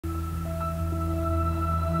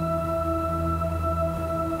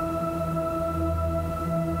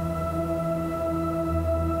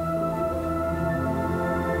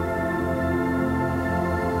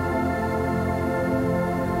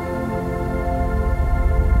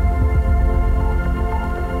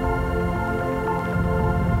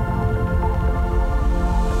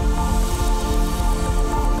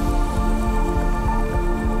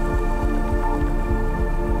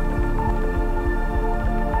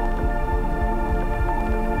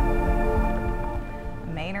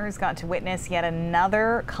Mainers got to witness yet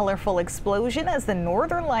another colorful explosion as the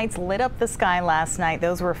northern lights lit up the sky last night.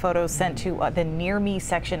 Those were photos sent to the Near Me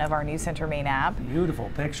section of our News Center Maine app.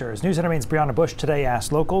 Beautiful pictures. News Center Maine's Brianna Bush today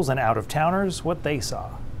asked locals and out-of-towners what they saw.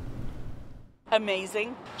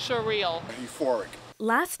 Amazing. Surreal. Euphoric.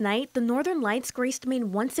 Last night, the northern lights graced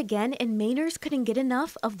Maine once again, and Mainers couldn't get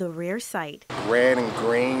enough of the rare sight. Red and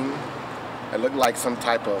green. It looked like some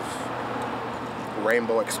type of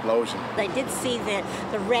rainbow explosion. I did see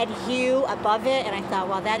the red hue above it, and I thought,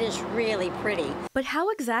 well, that is really pretty. But how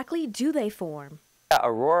exactly do they form?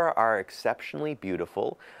 Aurora are exceptionally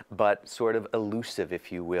beautiful, but sort of elusive,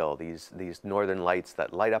 if you will, these northern lights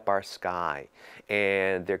that light up our sky.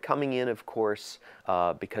 And they're coming in, of course,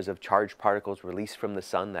 because of charged particles released from the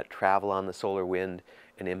sun that travel on the solar wind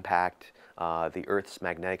and impact the Earth's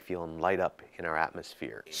magnetic field and light up in our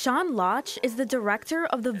atmosphere. Sean Loch is the director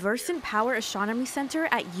of the Versant Power Astronomy Center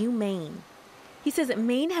at Maine. He says that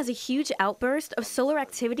Maine has a huge outburst of solar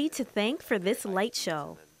activity to thank for this light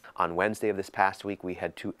show. On Wednesday of this past week, we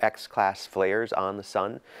had 2 X-class flares on the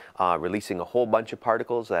sun, releasing a whole bunch of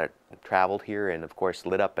particles that traveled here and, of course,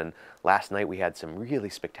 lit up. And last night we had some really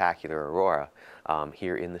spectacular aurora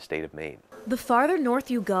here in the state of Maine. The farther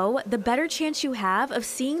north you go, the better chance you have of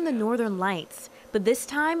seeing the northern lights. But this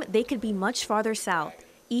time, they could be much farther south,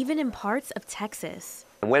 even in parts of Texas.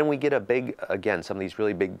 And when we get a big, again, some of these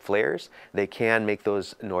really big flares, they can make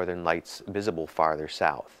those northern lights visible farther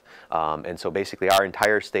south. And so basically our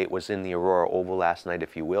entire state was in the aurora oval last night,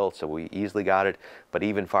 if you will, so we easily got it, but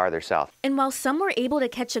even farther south. And while some were able to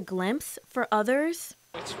catch a glimpse, for others,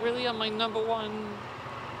 It's really on my #1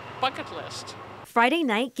 bucket list. Friday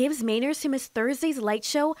night gives Mainers who missed Thursday's light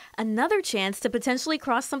show another chance to potentially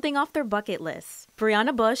cross something off their bucket list.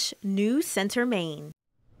 Brianna Bush, News Center, Maine.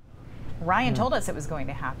 Ryan told us it was going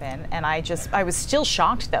to happen, and I was still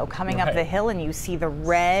shocked though, coming up the hill and you see the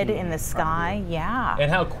red in the sky. Yeah.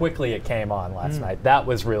 And how quickly it came on last night. That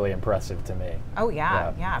was really impressive to me. Oh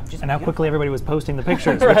yeah. Just And how beautiful. quickly everybody was posting the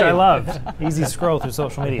pictures, which I loved. Easy scroll through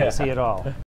social media to see it all.